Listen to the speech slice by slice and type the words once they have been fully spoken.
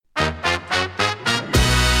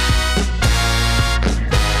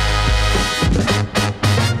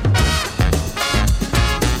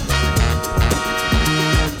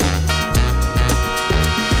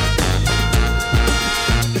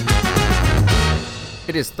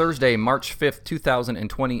It is Thursday, March 5th,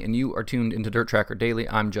 2020, and you are tuned into Dirt Tracker Daily.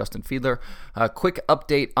 I'm Justin Fiedler. A quick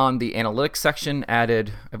update on the analytics section.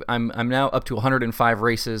 I'm now up to 105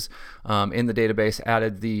 races in the database.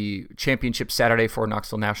 Added the championship Saturday for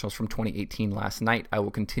Knoxville Nationals from 2018 last night. I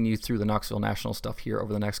will continue through the Knoxville National stuff here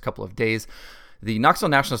over the next couple of days. The Knoxville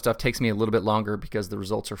National stuff takes me a little bit longer because the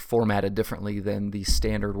results are formatted differently than the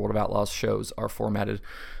standard World of Outlaws shows are formatted.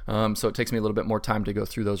 So it takes me a little bit more time to go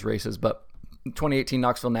through those races, but 2018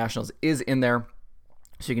 Knoxville Nationals is in there,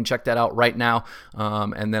 so you can check that out right now,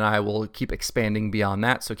 and then I will keep expanding beyond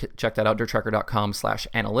that, so check that out,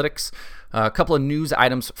 dirttracker.com/analytics. A couple of news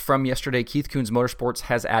items from yesterday. Keith Kunz Motorsports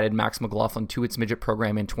has added Max McLaughlin to its midget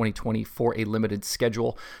program in 2020 for a limited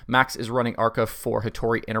schedule. Max is running ARCA for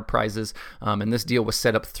Hattori Enterprises, and this deal was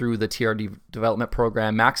set up through the TRD development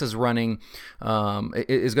program. Max is going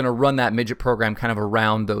to run that midget program kind of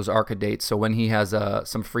around those ARCA dates, so when he has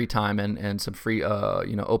some free time and some free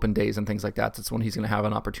open days and things like that, that's when he's going to have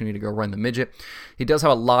an opportunity to go run the midget. He does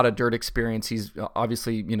have a lot of dirt experience. He's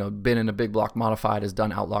obviously been in a big block modified, has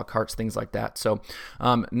done outlaw karts, things like that. So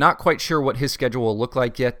not quite sure what his schedule will look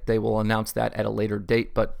like yet. They will announce that at a later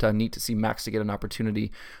date, but neat to see Max to get an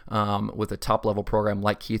opportunity with a top level program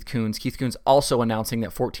like Keith Kunz. Keith Kunz also announcing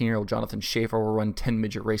that 14-year-old Jonathan Schaefer will run 10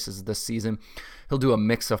 midget races this season. He'll do a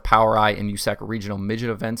mix of Power Eye and USAC regional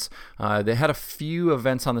midget events. They had a few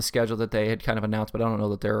events on the schedule that they had kind of announced, but I don't know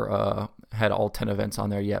that they're had all 10 events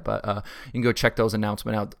on there yet. But you can go check those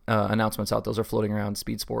announcements out. Those are floating around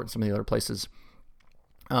Speed Sport and some of the other places.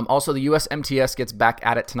 Also, the USMTS gets back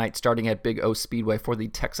at it tonight, starting at Big O Speedway for the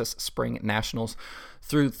Texas Spring Nationals.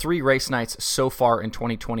 Through 3 race nights so far in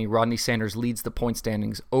 2020, Rodney Sanders leads the point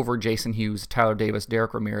standings over Jason Hughes, Tyler Davis,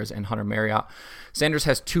 Derek Ramirez, and Hunter Marriott. Sanders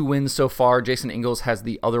has 2 wins so far. Jason Ingalls has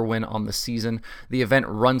the other win on the season. The event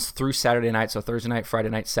runs through Saturday night, so Thursday night, Friday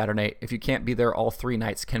night, Saturday. If you can't be there, all 3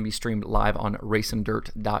 nights can be streamed live on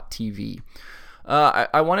racindirt.tv.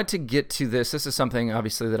 I wanted to get to this. This is something,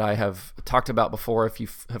 obviously, that I have talked about before if you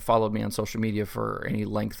have followed me on social media for any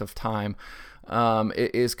length of time.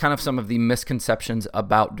 It is kind of some of the misconceptions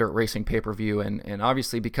about dirt racing pay-per-view. And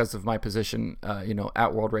obviously, because of my position,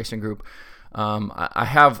 at World Racing Group, I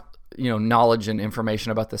have knowledge and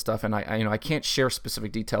information about this stuff, and I can't share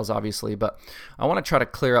specific details, obviously, but I want to try to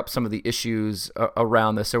clear up some of the issues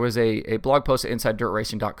around this. There was a blog post at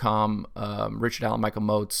InsideDirtRacing.com. Richard Allen, Michael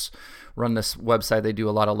Moats run this website. They do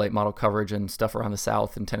a lot of late model coverage and stuff around the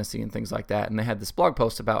South and Tennessee and things like that, and they had this blog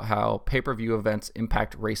post about how pay-per-view events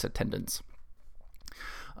impact race attendance.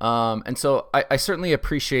 And so I certainly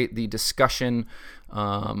appreciate the discussion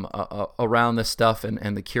around this stuff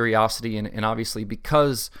and the curiosity, and obviously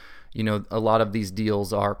because a lot of these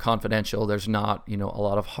deals are confidential. There's not, a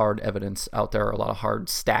lot of hard evidence out there, a lot of hard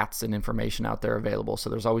stats and information out there available. So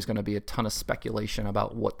there's always going to be a ton of speculation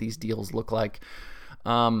about what these deals look like.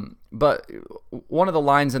 But one of the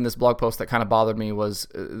lines in this blog post that kind of bothered me was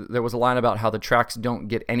there was a line about how the tracks don't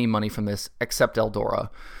get any money from this except Eldora.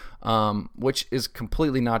 Which is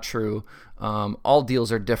completely not true. All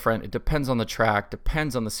deals are different. It depends on the track,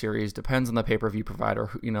 depends on the series, depends on the pay-per-view provider,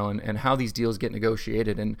 and how these deals get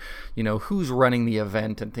negotiated, and who's running the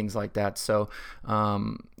event and things like that. So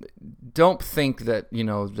don't think that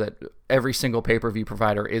that every single pay-per-view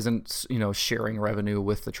provider isn't sharing revenue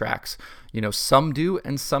with the tracks. Some do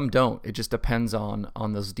and some don't. It just depends on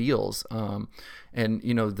those deals.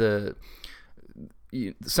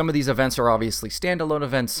 Some of these events are obviously standalone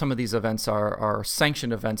events. Some of these events are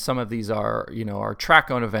sanctioned events. Some of these are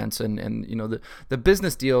track-owned events, and the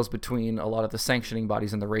business deals between a lot of the sanctioning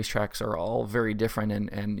bodies and the racetracks are all very different,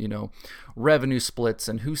 and revenue splits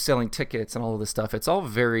and who's selling tickets and all of this stuff. It's all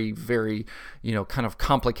very, very kind of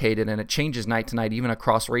complicated, and it changes night to night, even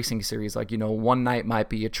across racing series. Like one night might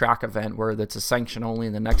be a track event where that's a sanction only,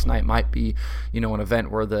 and the next night might be an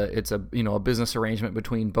event where it's a business arrangement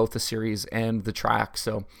between both the series and the track.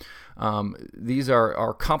 So these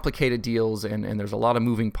are complicated deals, and there's a lot of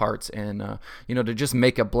moving parts, and to just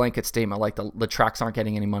make a blanket statement like the tracks aren't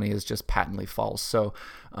getting any money is just patently false. So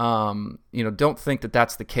don't think that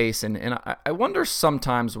that's the case, and I wonder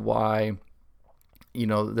sometimes why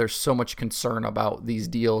there's so much concern about these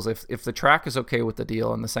deals. If the track is okay with the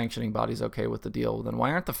deal and the sanctioning body's okay with the deal, then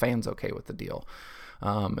why aren't the fans okay with the deal?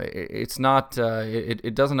 It's not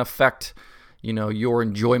it doesn't affect your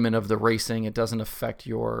enjoyment of the racing. It doesn't affect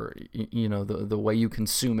your, the way you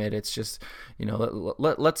consume it. It's just,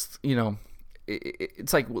 let's,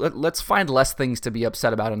 it's like let's find less things to be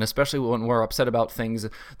upset about, and especially when we're upset about things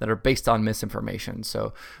that are based on misinformation.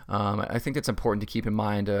 So I think it's important to keep in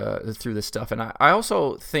mind through this stuff. And I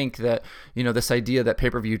also think that this idea that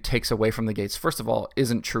pay-per-view takes away from the gates, first of all,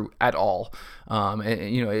 isn't true at all.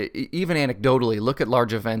 Even anecdotally, look at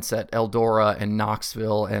large events at Eldora and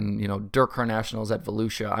Knoxville and DIRTCR Nationals at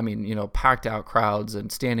Volusia. I mean, packed out crowds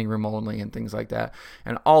and standing room only and things like that.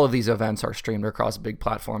 And all of these events are streamed across big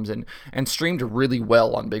platforms and streamed really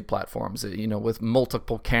well on big platforms, with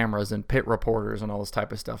multiple cameras and pit reporters and all this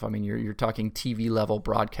type of stuff. I mean, you're talking TV level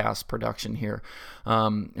broadcast production here.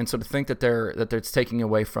 And so to think that it's taking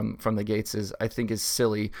away from the gates I think is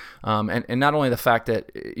silly. And not only the fact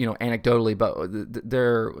that, anecdotally, but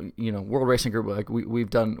World Racing Group, like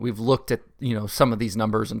we've looked at, some of these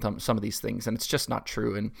numbers and some of these things, and it's just not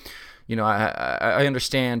true. And, I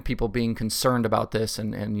understand people being concerned about this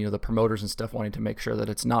and the promoters and stuff wanting to make sure that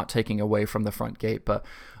it's not taking away from the front gate, but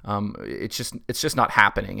it's just not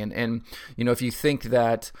happening. And if you think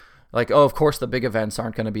that, like, oh, of course the big events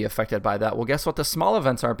aren't going to be affected by that. Well, guess what? The small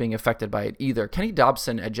events aren't being affected by it either. Kenny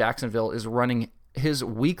Dobson at Jacksonville is running his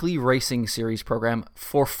weekly racing series program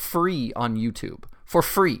for free on YouTube. For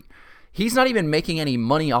free. He's not even making any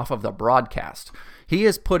money off of the broadcast. He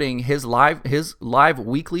is putting his live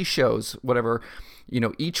weekly shows, whatever,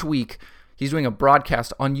 each week, he's doing a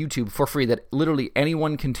broadcast on YouTube for free that literally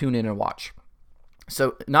anyone can tune in and watch.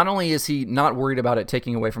 So not only is he not worried about it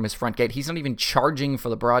taking away from his front gate, he's not even charging for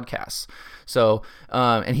the broadcasts. So,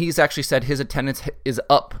 and he's actually said his attendance is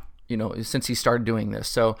up, since he started doing this.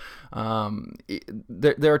 So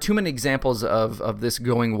there are too many examples of this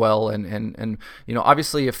going well. And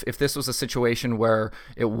obviously if this was a situation where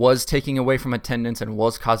it was taking away from attendance and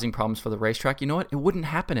was causing problems for the racetrack, you know what? It wouldn't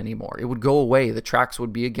happen anymore. It would go away. The tracks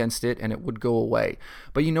would be against it and it would go away.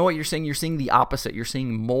 But you know what you're seeing? You're seeing the opposite. You're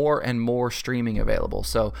seeing more and more streaming available.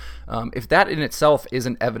 So if that in itself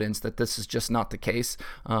isn't evidence that this is just not the case,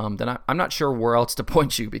 then I'm not sure where else to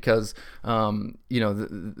point you, because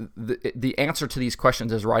the answer to these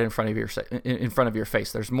questions is right in front of your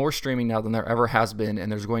face. There's more streaming now than there ever has been,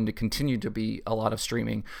 and there's going to continue to be a lot of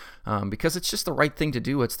streaming because it's just the right thing to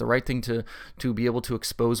do. It's the right thing to be able to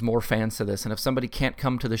expose more fans to this. And if somebody can't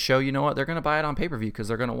come to the show, you know what? They're going to buy it on pay-per-view because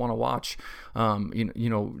they're going to want to watch.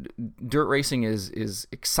 Dirt racing is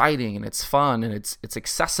exciting and it's fun and it's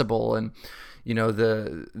accessible, and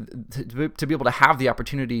to be able to have the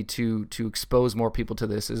opportunity to expose more people to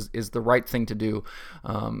this is the right thing to do.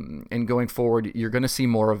 And going forward, you're going to see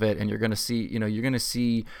more of it, and you're going to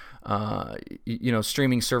see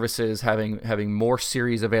streaming services having more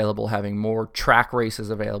series available, having more track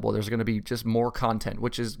races available. There's going to be just more content,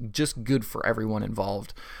 which is just good for everyone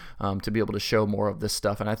involved, to be able to show more of this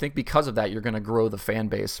stuff. And I think because of that, you're going to grow the fan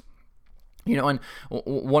base. And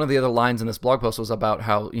one of the other lines in this blog post was about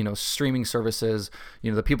how, streaming services,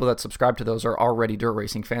 the people that subscribe to those are already dirt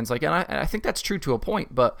racing fans. Like, and I think that's true to a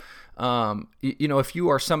point, but, if you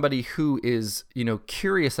are somebody who is,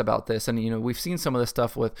 curious about this, and, we've seen some of this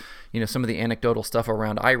stuff with, some of the anecdotal stuff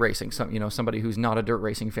around iRacing. Somebody who's not a dirt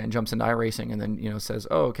racing fan jumps into iRacing and then, says,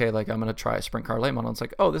 oh, okay, like I'm going to try a sprint car late model. It's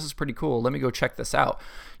like, oh, this is pretty cool. Let me go check this out.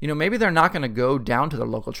 Maybe they're not going to go down to their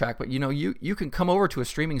local track, but, you can come over to a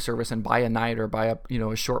streaming service and buy a night or buy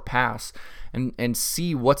a short pass and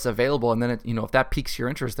see what's available. And then, if that piques your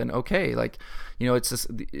interest, then okay, like,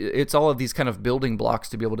 it's all of these kind of building blocks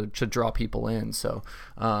to be able to draw people in. So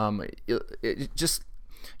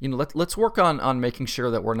let's work on making sure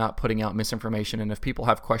that we're not putting out misinformation. And if people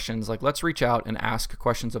have questions, like, let's reach out and ask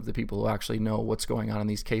questions of the people who actually know what's going on in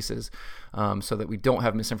these cases, so that we don't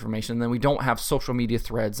have misinformation. And then we don't have social media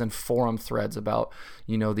threads and forum threads about,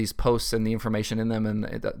 these posts and the information in them, and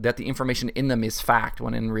that the information in them is fact,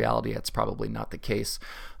 when in reality, it's probably not the case.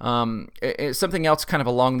 Something else kind of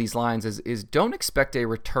along these lines is don't expect a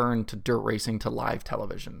return to dirt racing to live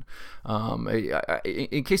television.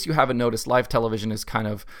 In case you haven't noticed, live television is kind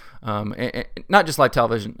of not just live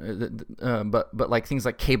television, but like things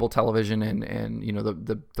like cable television and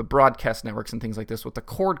the broadcast networks and things like this, with the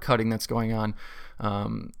cord cutting that's going on.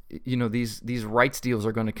 These rights deals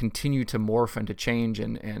are going to continue to morph and to change,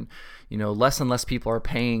 and less and less people are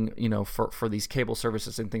paying for these cable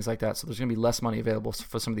services and things like that. So there's going to be less money available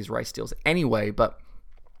for some of these rights deals anyway. But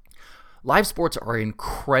live sports are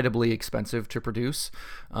incredibly expensive to produce,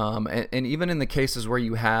 and even in the cases where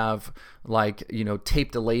you have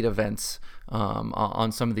tape delayed events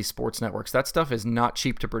on some of these sports networks, that stuff is not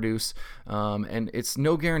cheap to produce, and it's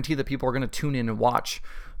no guarantee that people are going to tune in and watch.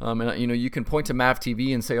 And you can point to MAV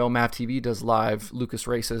TV and say, oh, MAV TV does live Lucas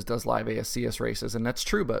races, does live ASCS races, and that's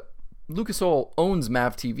true, but Lucas Oil owns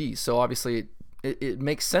MAV TV, so obviously it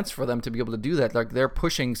makes sense for them to be able to do that. Like, they're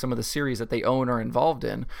pushing some of the series that they own or involved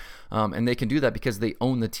in, and they can do that because they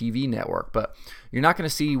own the TV network. But you're not going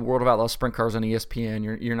to see World of Outlaws sprint cars on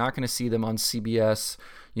ESPN. You're not going to see them on CBS,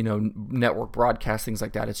 network broadcast, things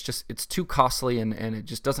like that. It's too costly, and it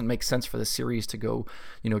just doesn't make sense for the series to go,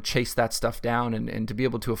 chase that stuff down. And to be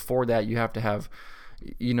able to afford that, you have to have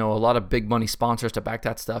a lot of big money sponsors to back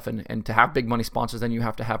that stuff, and to have big money sponsors, then you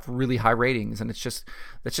have to have really high ratings, and that's just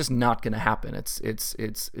not going to happen. It's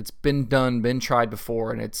been tried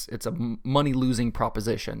before, and it's a money losing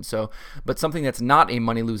proposition. So, but something that's not a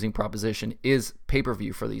money losing proposition is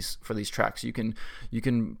pay-per-view for these tracks. You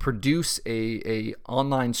can produce a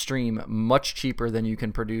online stream much cheaper than you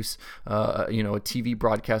can produce a TV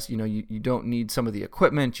broadcast. You don't need some of the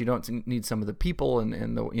equipment, you don't need some of the people,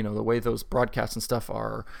 and the way those broadcasts and stuff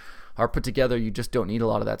are put together. You just don't need a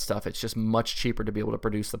lot of that stuff. It's just much cheaper to be able to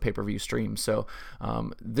produce the pay-per-view stream. So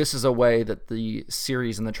this is a way that the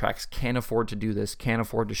series and the tracks can afford to do this, can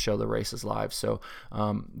afford to show the races live. So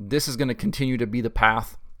this is going to continue to be the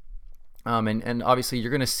path. And obviously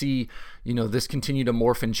you're going to see, this continue to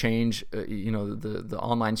morph and change. The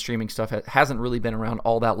online streaming stuff hasn't really been around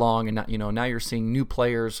all that long, and now you're seeing new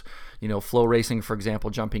players, Flow Racing, for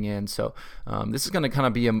example, jumping in. So this is going to kind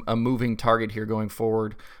of be a moving target here going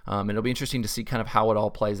forward. And it'll be interesting to see kind of how it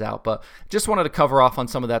all plays out. But just wanted to cover off on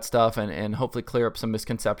some of that stuff and hopefully clear up some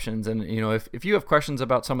misconceptions. And if you have questions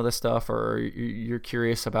about some of this stuff, or you're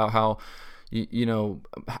curious about how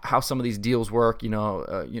how some of these deals work,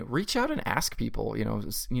 reach out and ask people.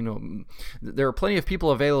 There are plenty of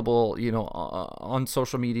people available, on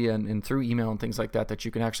social media and through email and things like that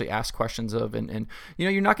you can actually ask questions of. And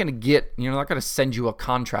you're not going to send you a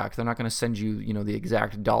contract. They're not going to send you, the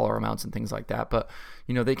exact dollar amounts and things like that. But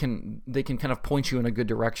they can kind of point you in a good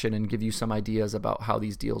direction and give you some ideas about how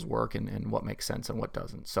these deals work and what makes sense and what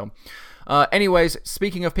doesn't. So anyways,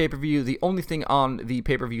 speaking of pay-per-view, the only thing on the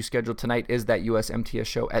pay-per-view schedule tonight is that US MTS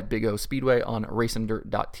show at Big O Speedway on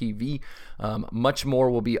raceanddirt.tv. Much more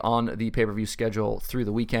will be on the pay-per-view schedule through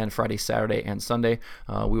the weekend, Friday, Saturday, and Sunday.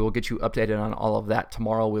 We will get you updated on all of that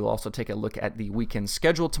tomorrow. We will also take a look at the weekend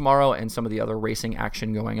schedule tomorrow and some of the other racing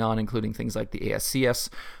action going on, including things like the ASCS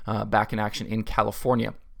back in action in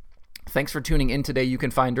California. Thanks for tuning in today. You can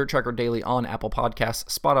find Dirt Tracker Daily on Apple Podcasts,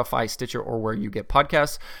 Spotify, Stitcher, or where you get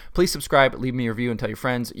podcasts. Please subscribe, leave me a review, and tell your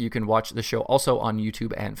friends. You can watch the show also on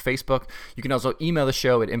YouTube and Facebook. You can also email the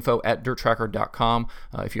show at info@dirttracker.com.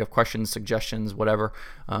 If you have questions, suggestions, whatever,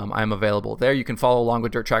 I'm available there. You can follow along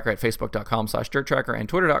with Dirt Tracker at facebook.com/dirttracker and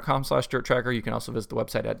twitter.com/dirttracker. You can also visit the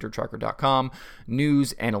website at dirttracker.com.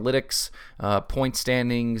 News, analytics, point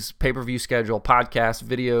standings, pay-per-view schedule, podcasts,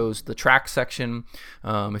 videos, the track section.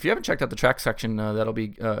 If you haven't checked out the track section, that'll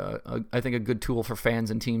be, I think, a good tool for fans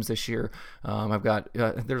and teams this year. I've got,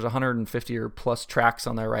 there's 150 or plus tracks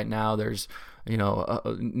on there right now. There's,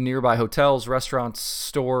 nearby hotels, restaurants,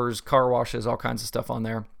 stores, car washes, all kinds of stuff on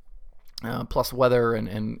there. Plus weather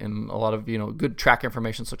and a lot of good track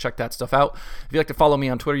information, so check that stuff out. If you'd like to follow me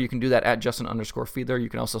on Twitter, you can do that at Justin_Fiedler. You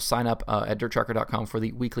can also sign up at DirtTracker.com for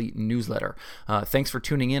the weekly newsletter. Thanks for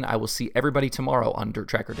tuning in. I will see everybody tomorrow on Dirt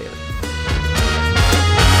Tracker Daily.